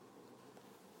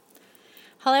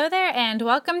Hello there, and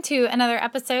welcome to another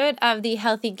episode of the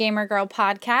Healthy Gamer Girl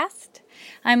podcast.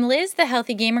 I'm Liz, the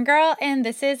Healthy Gamer Girl, and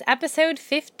this is episode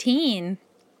 15.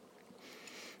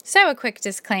 So, a quick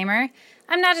disclaimer.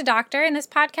 I'm not a doctor, and this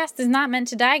podcast is not meant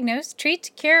to diagnose, treat,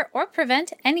 cure, or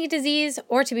prevent any disease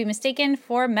or to be mistaken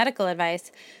for medical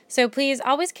advice. So please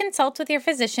always consult with your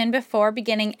physician before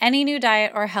beginning any new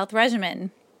diet or health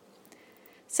regimen.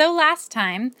 So last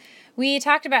time, we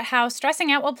talked about how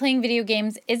stressing out while playing video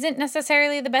games isn't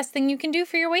necessarily the best thing you can do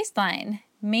for your waistline,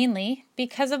 mainly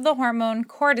because of the hormone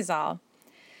cortisol.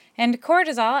 And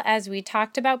cortisol, as we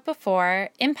talked about before,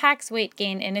 impacts weight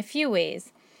gain in a few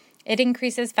ways. It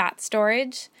increases fat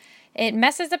storage, it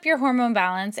messes up your hormone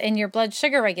balance and your blood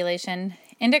sugar regulation,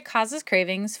 and it causes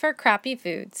cravings for crappy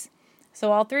foods.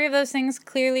 So all three of those things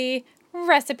clearly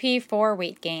recipe for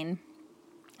weight gain.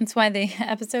 That's why the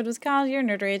episode was called Your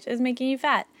Nerd Rage is Making You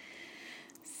Fat.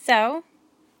 So,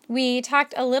 we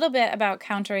talked a little bit about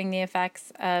countering the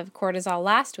effects of cortisol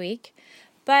last week,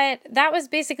 but that was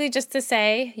basically just to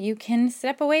say you can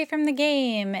step away from the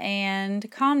game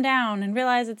and calm down and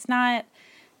realize it's not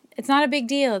a big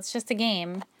deal, it's just a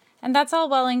game. And that's all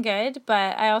well and good,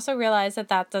 but I also realize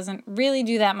that doesn't really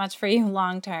do that much for you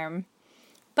long term.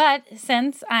 But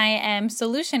since I am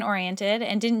solution-oriented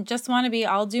and didn't just want to be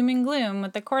all doom and gloom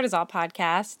with the cortisol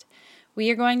podcast, we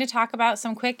are going to talk about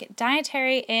some quick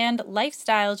dietary and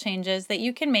lifestyle changes that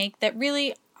you can make that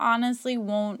really honestly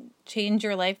won't change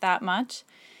your life that much.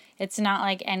 It's not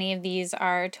like any of these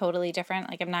are totally different.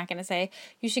 Like, I'm not going to say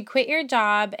you should quit your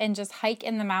job and just hike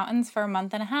in the mountains for a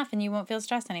month and a half and you won't feel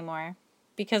stressed anymore.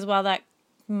 Because while that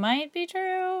might be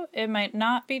true, it might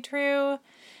not be true.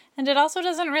 And it also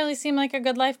doesn't really seem like a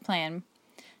good life plan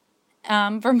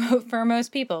for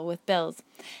most people with bills.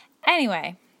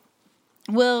 Anyway,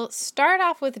 we'll start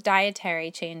off with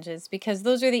dietary changes because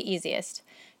those are the easiest.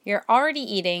 You're already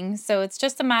eating, so it's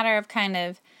just a matter of kind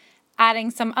of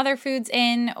adding some other foods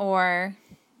in or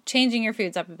changing your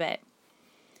foods up a bit.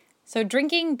 So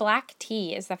drinking black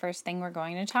tea is the first thing we're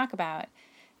going to talk about.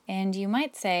 And you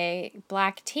might say,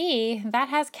 black tea, that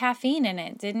has caffeine in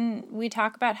it. Didn't we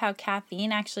talk about how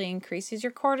caffeine actually increases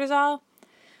your cortisol?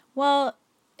 Well,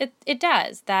 it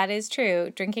does. That is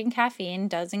true. Drinking caffeine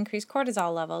does increase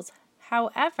cortisol levels.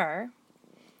 However,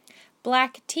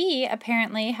 black tea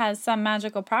apparently has some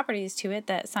magical properties to it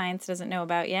that science doesn't know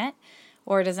about yet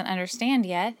or doesn't understand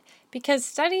yet, because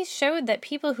studies showed that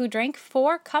people who drank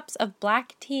 4 cups of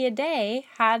black tea a day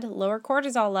had lower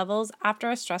cortisol levels after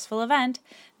a stressful event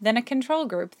than a control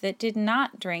group that did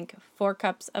not drink 4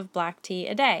 cups of black tea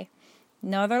a day.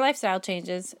 No other lifestyle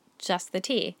changes, just the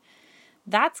tea.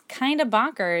 That's kind of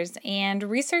bonkers, and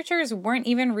researchers weren't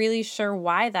even really sure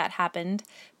why that happened,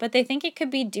 but they think it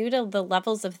could be due to the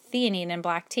levels of theanine in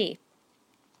black tea.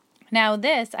 Now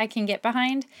this I can get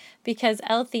behind because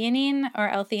L-theanine or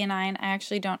L-theanine, I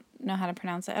actually don't know how to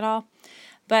pronounce it at all,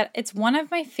 but it's one of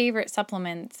my favorite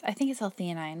supplements. I think it's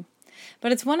L-theanine,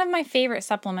 but it's one of my favorite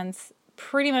supplements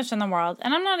pretty much in the world,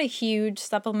 and I'm not a huge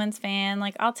supplements fan.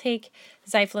 Like, I'll take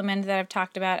Zyflamin that I've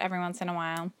talked about every once in a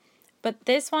while. But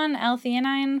this one,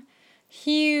 L-theanine,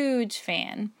 huge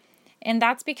fan. And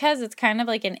that's because it's kind of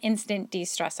like an instant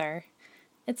de-stressor.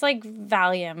 It's like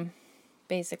Valium,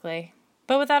 basically,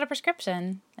 but without a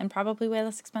prescription and probably way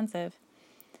less expensive.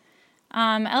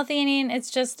 L-theanine, it's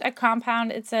just a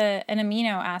compound. It's an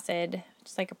amino acid,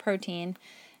 just like a protein.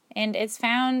 And it's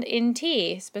found in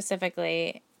tea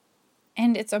specifically.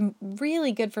 And it's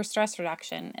really good for stress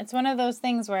reduction. It's one of those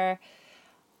things where,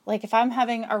 like, if I'm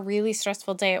having a really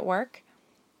stressful day at work,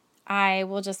 I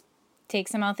will just take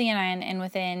some L-theanine and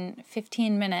within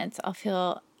 15 minutes, I'll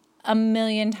feel a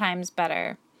million times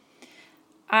better.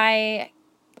 I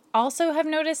also have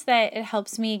noticed that it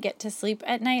helps me get to sleep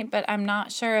at night, but I'm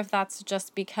not sure if that's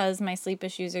just because my sleep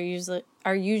issues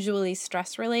are usually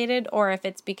stress related or if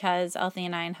it's because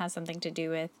L-theanine has something to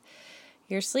do with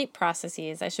your sleep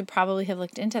processes. I should probably have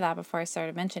looked into that before I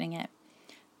started mentioning it.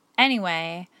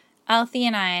 Anyway,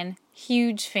 L-theanine,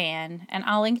 huge fan, and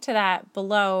I'll link to that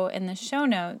below in the show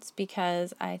notes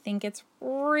because I think it's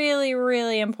really,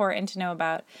 really important to know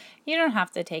about. You don't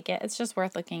have to take it. It's just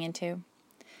worth looking into.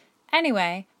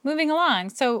 Anyway, moving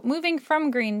along. So moving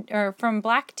from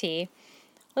black tea,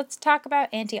 let's talk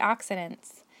about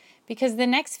antioxidants because the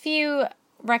next few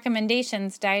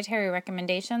dietary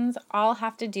recommendations, all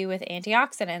have to do with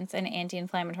antioxidants and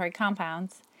anti-inflammatory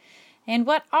compounds. And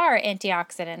what are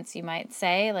antioxidants, you might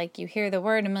say? Like, you hear the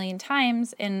word a million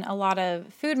times in a lot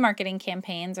of food marketing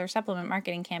campaigns or supplement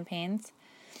marketing campaigns,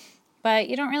 but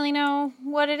you don't really know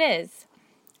what it is.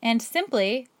 And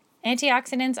simply,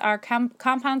 Antioxidants are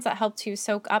compounds that help to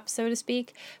soak up, so to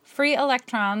speak, free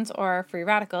electrons or free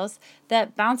radicals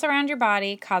that bounce around your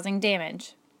body, causing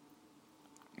damage.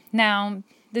 Now,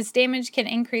 this damage can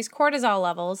increase cortisol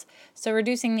levels, so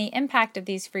reducing the impact of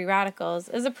these free radicals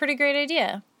is a pretty great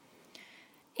idea.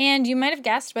 And you might have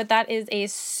guessed, but that is a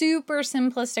super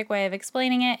simplistic way of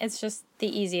explaining it. It's just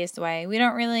the easiest way. We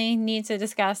don't really need to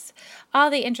discuss all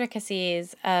the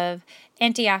intricacies of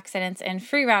antioxidants and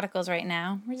free radicals right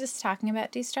now. We're just talking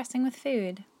about de-stressing with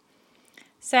food.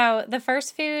 So the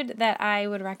first food that I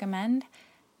would recommend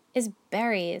is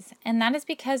berries, and that is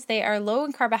because they are low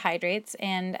in carbohydrates,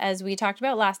 and as we talked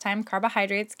about last time,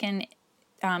 carbohydrates can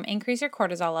increase your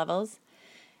cortisol levels,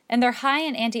 and they're high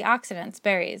in antioxidants,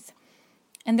 berries.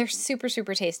 And they're super,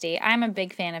 super tasty. I'm a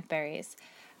big fan of berries.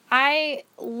 I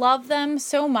love them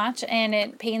so much, and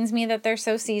it pains me that they're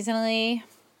so seasonally,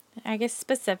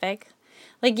 specific.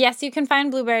 Like, yes, you can find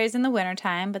blueberries in the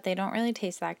wintertime, but they don't really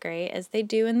taste that great as they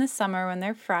do in the summer when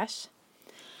they're fresh.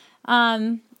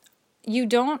 You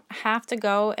don't have to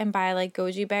go and buy like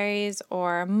goji berries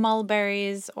or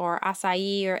mulberries or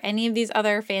acai or any of these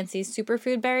other fancy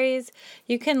superfood berries.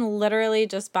 You can literally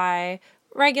just buy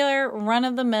regular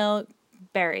run-of-the-mill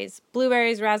berries.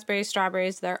 Blueberries, raspberries,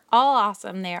 strawberries, they're all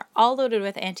awesome. They are all loaded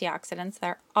with antioxidants.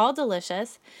 They're all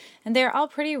delicious, and they're all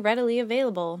pretty readily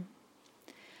available.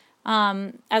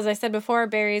 As I said before,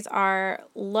 berries are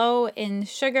low in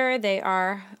sugar. They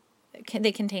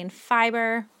contain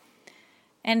fiber,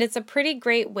 and it's a pretty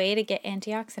great way to get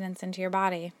antioxidants into your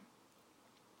body.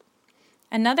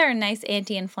 Another nice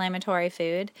anti-inflammatory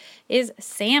food is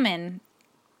salmon,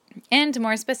 and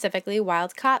more specifically,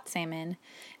 wild-caught salmon.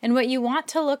 And what you want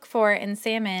to look for in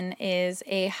salmon is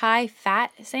a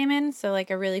high-fat salmon, so like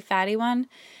a really fatty one.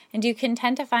 And you can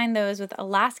tend to find those with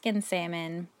Alaskan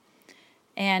salmon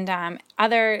and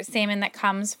other salmon that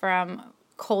comes from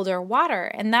colder water.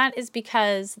 And that is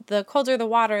because the colder the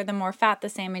water, the more fat the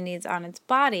salmon needs on its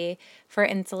body for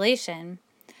insulation.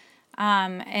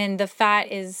 And the fat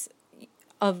is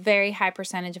a very high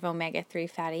percentage of omega-3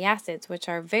 fatty acids, which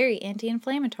are very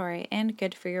anti-inflammatory and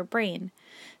good for your brain.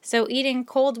 So eating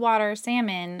cold water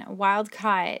salmon, wild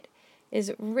caught,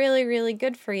 is really, really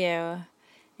good for you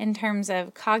in terms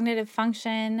of cognitive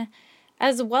function,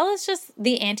 as well as just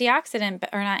the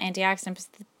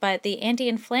but the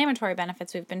anti-inflammatory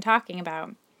benefits we've been talking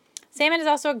about. Salmon is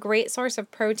also a great source of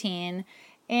protein,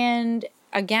 and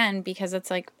again, because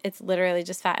it's literally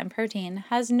just fat and protein,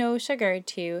 has no sugar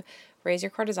to raise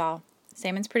your cortisol.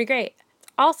 Salmon's pretty great.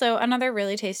 It's also another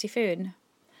really tasty food.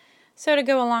 So to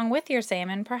go along with your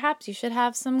salmon, perhaps you should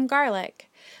have some garlic.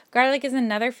 Garlic is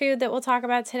another food that we'll talk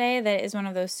about today that is one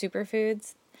of those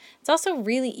superfoods. It's also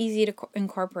really easy to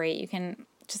incorporate. You can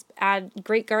just add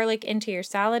great garlic into your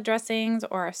salad dressings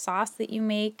or a sauce that you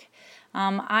make.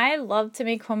 I love to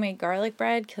make homemade garlic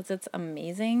bread because it's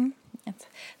amazing.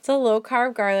 It's a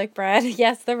low-carb garlic bread.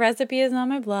 Yes, the recipe is on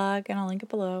my blog, and I'll link it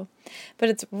below. But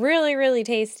it's really, really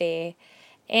tasty.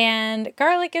 And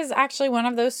garlic is actually one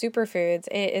of those superfoods.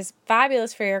 It is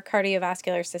fabulous for your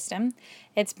cardiovascular system.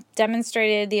 It's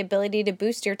demonstrated the ability to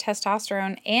boost your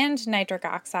testosterone and nitric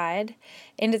oxide,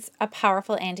 and it's a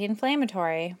powerful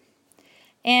anti-inflammatory.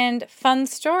 And fun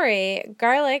story,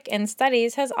 garlic in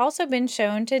studies has also been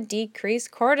shown to decrease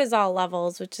cortisol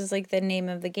levels, which is like the name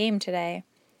of the game today.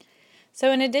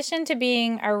 So in addition to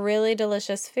being a really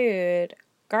delicious food,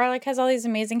 garlic has all these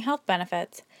amazing health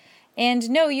benefits. And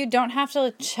no, you don't have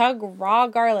to chug raw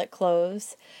garlic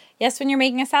cloves. Yes, when you're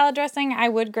making a salad dressing, I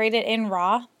would grate it in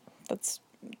raw. That's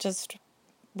just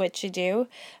what you do.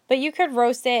 But you could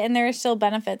roast it, and there are still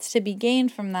benefits to be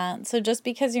gained from that. So just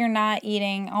because you're not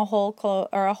eating a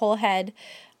whole head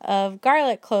of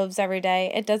garlic cloves every day,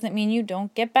 it doesn't mean you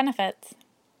don't get benefits.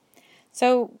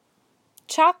 So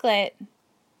chocolate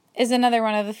is another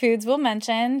one of the foods we'll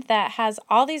mention that has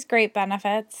all these great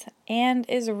benefits and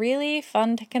is really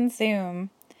fun to consume.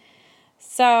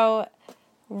 So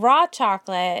raw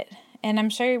chocolate, and I'm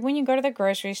sure when you go to the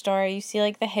grocery store, you see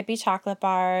like the hippie chocolate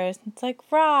bars. It's like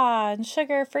raw and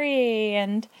sugar-free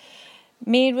and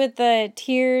made with the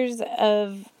tears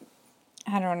of,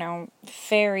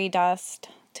 fairy dust.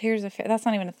 That's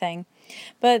not even a thing.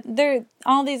 But there are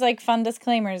all these like fun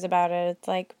disclaimers about it. It's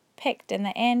like picked in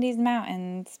the Andes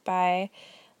Mountains by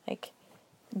like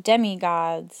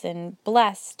demigods and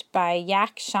blessed by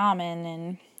yak shaman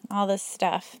and all this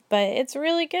stuff. But it's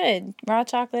really good. Raw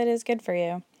chocolate is good for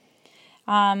you.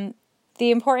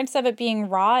 The importance of it being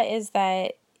raw is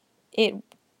that you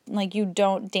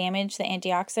don't damage the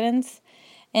antioxidants,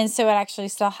 And so it actually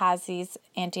still has these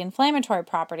anti-inflammatory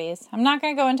properties. I'm not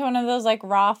going to go into one of those like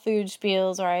raw food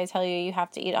spiels where I tell you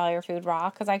have to eat all your food raw,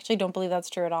 because I actually don't believe that's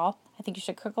true at all. I think you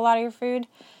should cook a lot of your food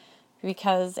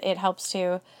because it helps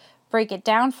to break it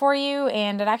down for you,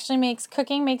 and it actually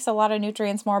makes a lot of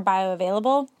nutrients more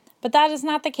bioavailable. But that is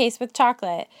not the case with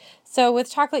chocolate. So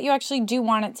with chocolate, you actually do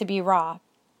want it to be raw.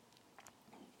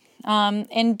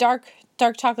 And dark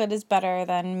chocolate is better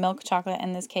than milk chocolate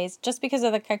in this case, just because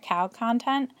of the cacao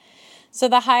content. So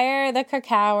the higher the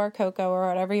cacao or cocoa or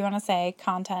whatever you want to say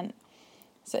content,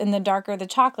 so in the darker the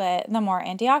chocolate, the more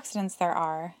antioxidants there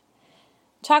are.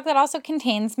 Chocolate also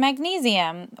contains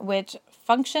magnesium, which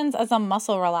functions as a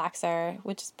muscle relaxer,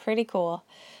 which is pretty cool.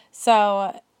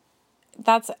 So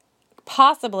that's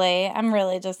possibly,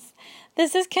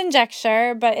 this is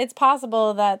conjecture, but it's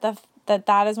possible that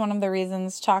that is one of the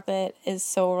reasons chocolate is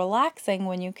so relaxing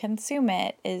when you consume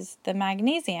it, is the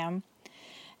magnesium.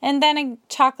 And then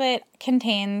chocolate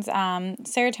contains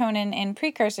serotonin and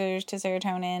precursors to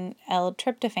serotonin,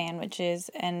 L-tryptophan, which is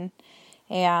an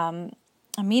amino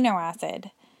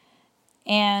acid.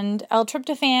 And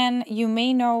L-tryptophan, you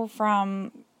may know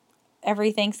from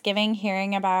every Thanksgiving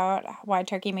hearing about why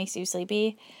turkey makes you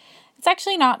sleepy. It's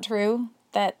actually not true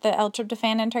that the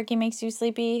L-tryptophan in turkey makes you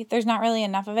sleepy. There's not really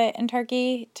enough of it in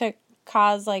turkey to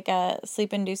cause like a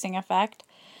sleep-inducing effect.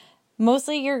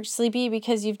 Mostly you're sleepy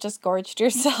because you've just gorged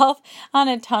yourself on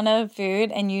a ton of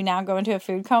food and you now go into a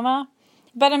food coma.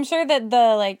 But I'm sure that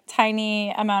the like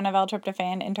tiny amount of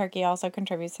L-tryptophan in turkey also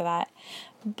contributes to that.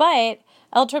 But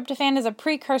L-tryptophan is a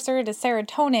precursor to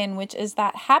serotonin, which is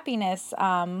that happiness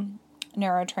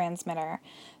neurotransmitter.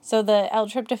 So the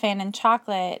L-tryptophan in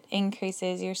chocolate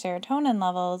increases your serotonin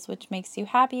levels, which makes you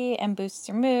happy and boosts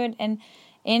your mood, and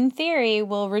in theory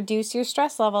will reduce your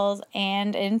stress levels,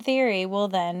 and in theory will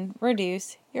then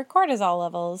reduce your cortisol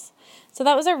levels. So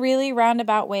that was a really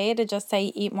roundabout way to just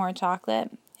say eat more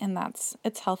chocolate, and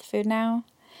it's health food now.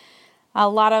 A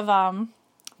lot of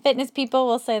fitness people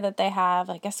will say that they have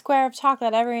like a square of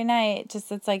chocolate every night,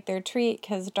 just it's like their treat,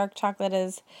 because dark chocolate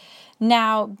has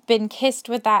now been kissed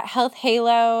with that health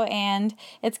halo, and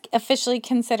it's officially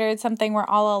considered something we're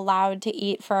all allowed to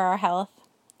eat for our health.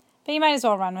 But you might as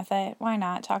well run with it. Why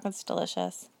not? Chocolate's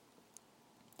delicious.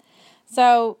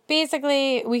 So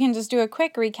basically, we can just do a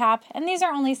quick recap. And these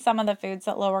are only some of the foods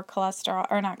that lower cortisol,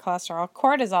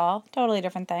 totally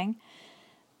different thing.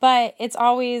 But it's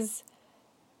always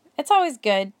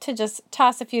good to just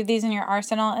toss a few of these in your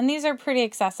arsenal. And these are pretty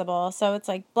accessible. So it's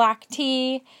like black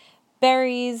tea,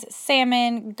 berries,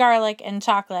 salmon, garlic, and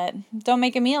chocolate. Don't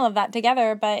make a meal of that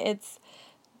together, but it's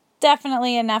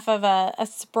definitely enough of a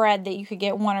spread that you could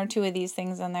get one or two of these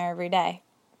things in there every day.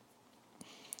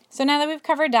 So now that we've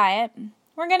covered diet,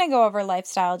 we're going to go over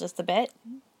lifestyle just a bit.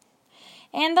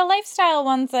 And the lifestyle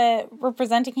ones that we're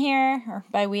presenting here, or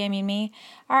by we I mean me,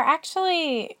 are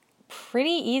actually pretty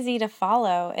easy to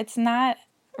follow. It's not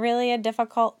really a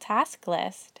difficult task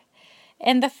list.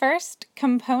 And the first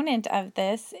component of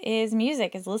this is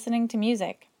listening to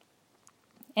music.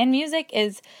 And music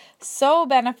is so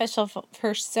beneficial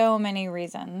for so many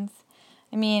reasons.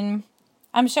 I mean,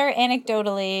 I'm sure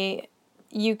anecdotally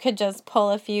you could just pull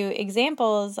a few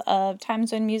examples of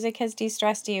times when music has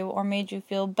de-stressed you or made you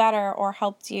feel better or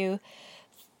helped you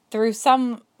through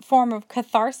some form of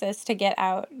catharsis to get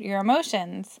out your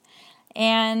emotions.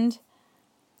 And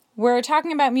we're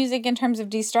talking about music in terms of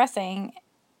de-stressing,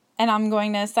 and I'm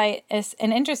going to cite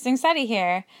an interesting study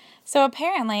here. So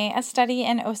apparently, a study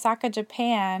in Osaka,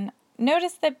 Japan,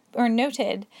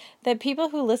 noted that people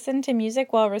who listen to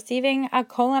music while receiving a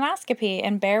colonoscopy,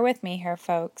 and bear with me here,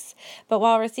 folks, but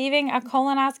while receiving a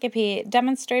colonoscopy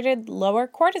demonstrated lower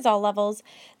cortisol levels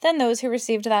than those who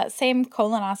received that same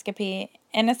colonoscopy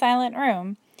in a silent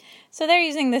room. So they're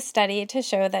using this study to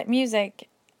show that music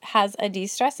has a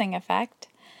de-stressing effect.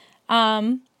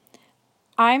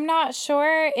 I'm not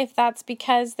sure if that's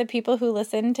because the people who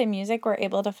listened to music were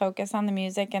able to focus on the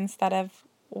music instead of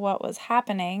what was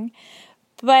happening,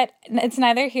 but it's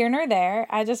neither here nor there.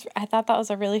 I thought that was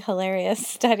a really hilarious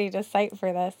study to cite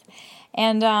for this,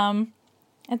 and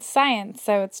it's science,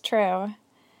 so it's true.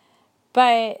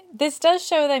 But this does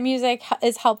show that music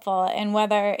is helpful, and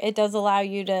whether it does allow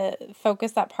you to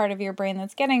focus that part of your brain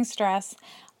that's getting stress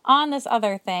on this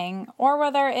other thing, or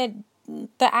whether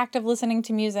the act of listening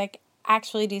to music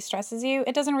actually de-stresses you,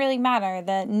 it doesn't really matter.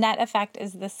 The net effect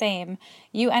is the same.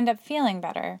 You end up feeling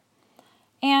better.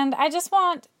 And I just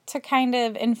want to kind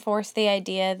of enforce the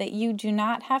idea that you do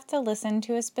not have to listen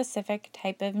to a specific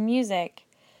type of music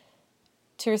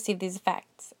to receive these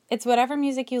effects. It's whatever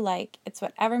music you like. It's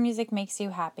whatever music makes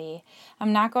you happy.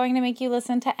 I'm not going to make you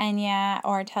listen to Enya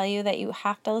or tell you that you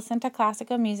have to listen to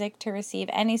classical music to receive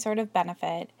any sort of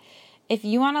benefit. If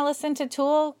you want to listen to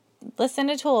Tool, listen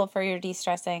to Tool for your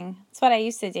de-stressing. That's what I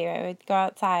used to do. I would go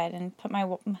outside and put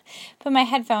my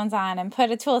headphones on and put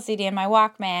a Tool CD in my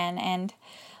Walkman and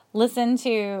listen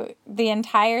to the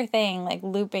entire thing, like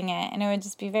looping it, and it would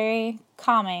just be very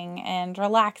calming and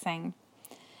relaxing.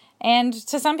 And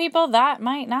to some people, that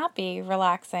might not be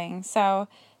relaxing. So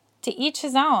to each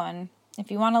his own.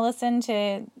 If you want to listen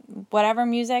to whatever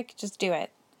music, just do it.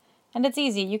 And it's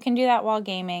easy. You can do that while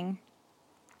gaming.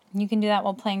 You can do that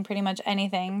while playing pretty much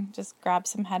anything. Just grab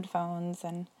some headphones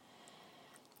and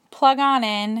plug on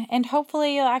in, and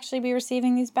hopefully you'll actually be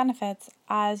receiving these benefits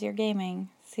as you're gaming.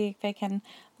 See if it can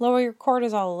lower your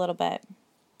cortisol a little bit.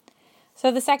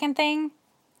 So the second thing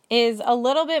is a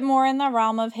little bit more in the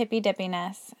realm of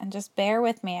hippy-dippiness, and just bear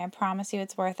with me. I promise you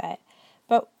it's worth it.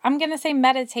 But I'm going to say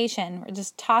meditation. We're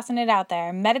just tossing it out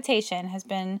there. Meditation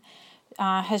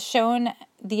has shown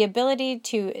the ability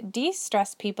to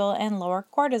de-stress people and lower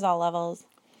cortisol levels.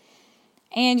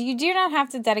 And you do not have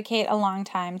to dedicate a long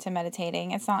time to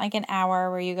meditating. It's not like an hour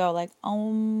where you go like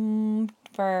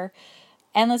for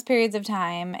endless periods of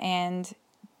time and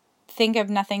think of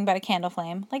nothing but a candle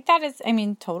flame. Like that is,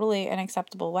 totally an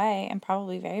acceptable way and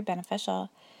probably very beneficial.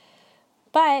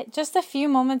 But just a few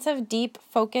moments of deep,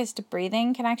 focused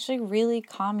breathing can actually really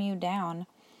calm you down.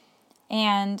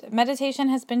 And meditation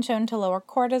has been shown to lower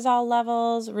cortisol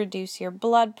levels, reduce your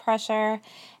blood pressure,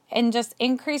 and just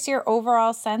increase your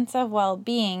overall sense of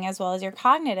well-being as well as your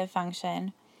cognitive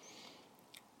function.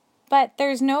 But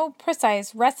there's no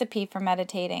precise recipe for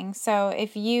meditating. So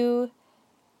if you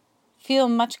feel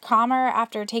much calmer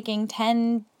after taking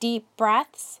 10 deep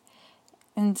breaths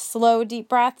and slow deep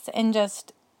breaths and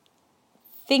just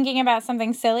thinking about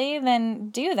something silly, then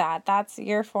do that. That's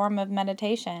your form of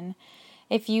meditation.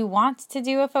 If you want to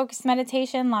do a focused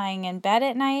meditation lying in bed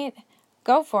at night,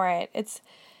 go for it. It's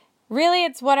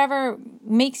whatever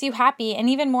makes you happy, and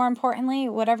even more importantly,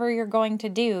 whatever you're going to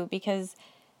do, because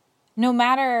no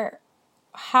matter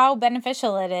how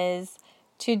beneficial it is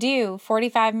to do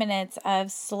 45 minutes of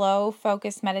slow,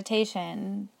 focused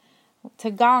meditation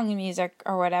to gong music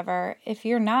or whatever, if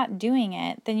you're not doing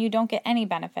it, then you don't get any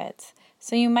benefits.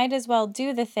 So you might as well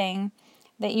do the thing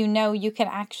that you know you can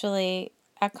actually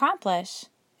accomplish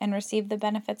and receive the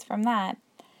benefits from that.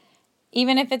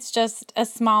 Even if it's just a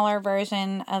smaller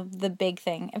version of the big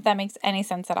thing, if that makes any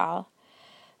sense at all.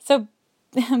 So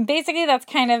basically that's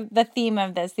kind of the theme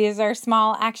of this. These are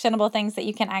small, actionable things that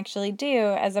you can actually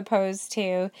do as opposed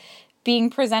to being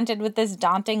presented with this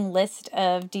daunting list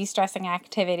of de-stressing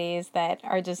activities that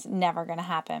are just never going to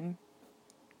happen.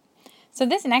 So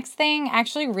this next thing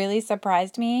actually really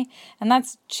surprised me, and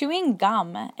that's chewing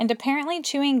gum. And apparently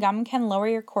chewing gum can lower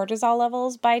your cortisol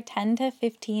levels by 10 to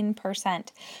 15%,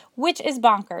 which is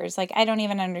bonkers. Like, I don't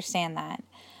even understand that.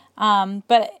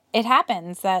 But it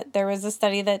happens that there was a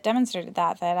study that demonstrated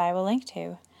that I will link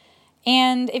to.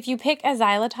 And if you pick a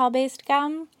xylitol-based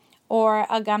gum or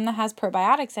a gum that has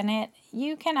probiotics in it,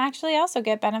 you can actually also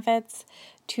get benefits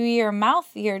to your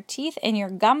mouth, your teeth, and your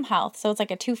gum health. So it's like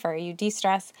a twofer. You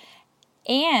de-stress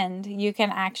and you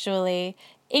can actually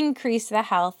increase the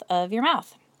health of your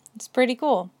mouth. It's pretty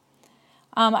cool.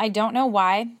 I don't know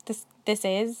why this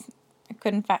is. I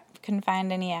couldn't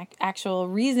find any actual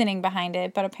reasoning behind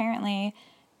it, but apparently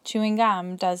chewing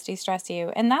gum does de-stress you.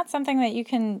 And that's something that you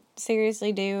can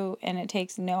seriously do, and it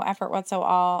takes no effort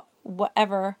whatsoever,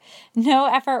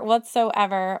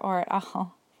 or at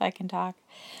all, if I can talk.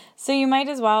 So you might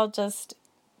as well just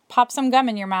pop some gum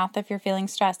in your mouth if you're feeling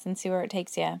stressed and see where it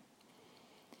takes you.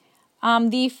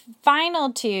 The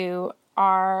final two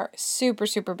are super,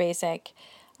 super basic.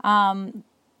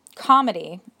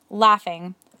 Comedy,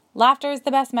 laughing. Laughter is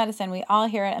the best medicine. We all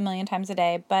hear it a million times a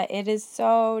day, but it is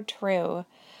so true.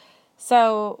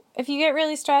 So if you get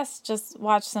really stressed, just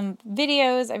watch some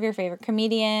videos of your favorite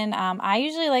comedian. I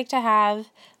usually like to have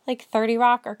like 30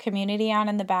 Rock or Community on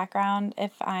in the background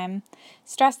if I'm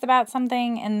stressed about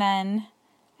something, and then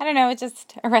I don't know, it's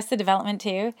just Arrested Development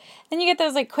too. Then you get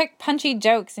those like quick punchy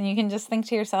jokes and you can just think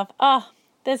to yourself, oh,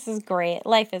 this is great.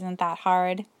 Life isn't that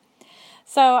hard.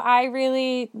 So I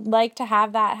really like to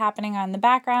have that happening on the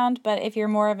background, but if you're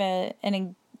more of a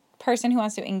person who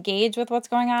wants to engage with what's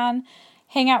going on,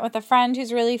 hang out with a friend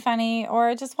who's really funny,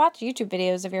 or just watch YouTube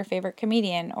videos of your favorite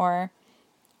comedian, or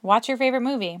watch your favorite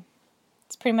movie.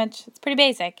 It's pretty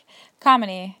basic.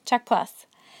 Comedy, check plus.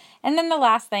 And then the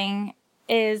last thing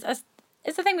is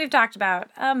the thing we've talked about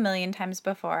a million times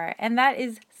before, and that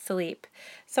is sleep.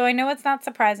 So I know it's not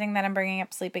surprising that I'm bringing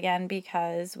up sleep again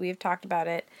because we've talked about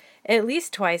it at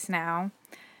least twice now.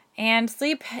 And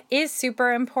sleep is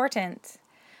super important.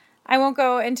 I won't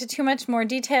go into too much more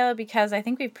detail because I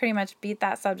think we've pretty much beat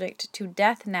that subject to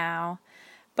death now.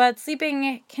 But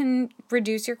sleeping can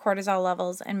reduce your cortisol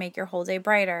levels and make your whole day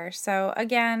brighter. So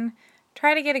again,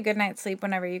 try to get a good night's sleep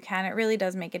whenever you can. It really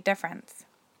does make a difference.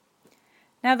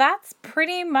 Now that's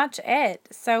pretty much it.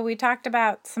 So we talked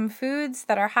about some foods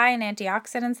that are high in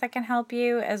antioxidants that can help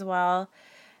you, as well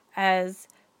as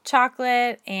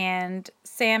chocolate and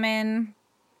salmon.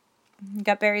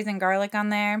 Got berries and garlic on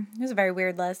there. It was a very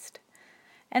weird list.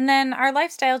 And then our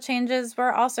lifestyle changes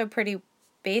were also pretty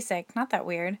basic, not that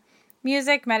weird.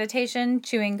 Music, meditation,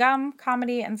 chewing gum,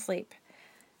 comedy, and sleep.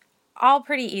 All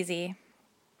pretty easy.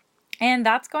 And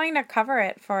that's going to cover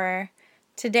it for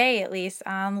today, at least,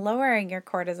 on lowering your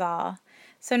cortisol.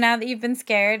 So now that you've been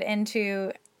scared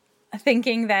into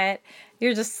thinking that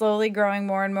you're just slowly growing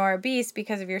more and more obese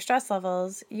because of your stress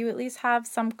levels, you at least have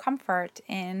some comfort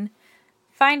in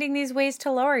finding these ways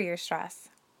to lower your stress.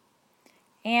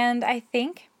 And I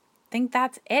think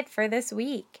that's it for this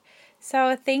week.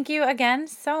 So thank you again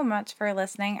so much for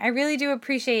listening. I really do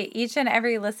appreciate each and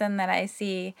every listen that I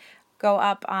see go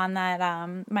up on that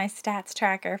my stats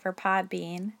tracker for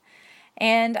Podbean.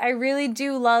 And I really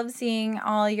do love seeing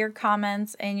all your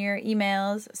comments and your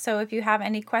emails. So if you have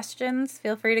any questions,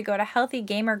 feel free to go to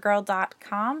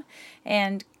healthygamergirl.com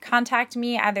and contact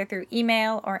me either through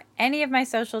email or any of my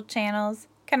social channels.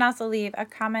 You can also leave a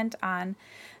comment on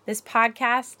this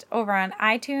podcast over on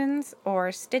iTunes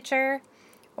or Stitcher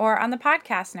or on the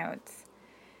podcast notes.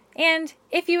 And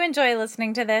if you enjoy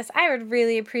listening to this, I would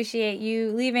really appreciate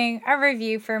you leaving a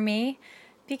review for me,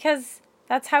 because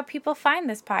that's how people find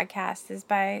this podcast, is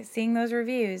by seeing those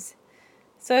reviews.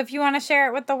 So if you want to share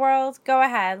it with the world, go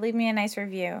ahead, leave me a nice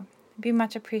review. It'd be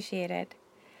much appreciated.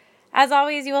 As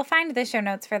always, you will find the show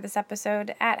notes for this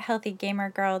episode at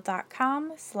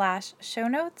healthygamergirl.com/show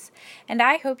notes. And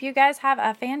I hope you guys have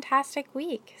a fantastic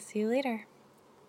week. See you later.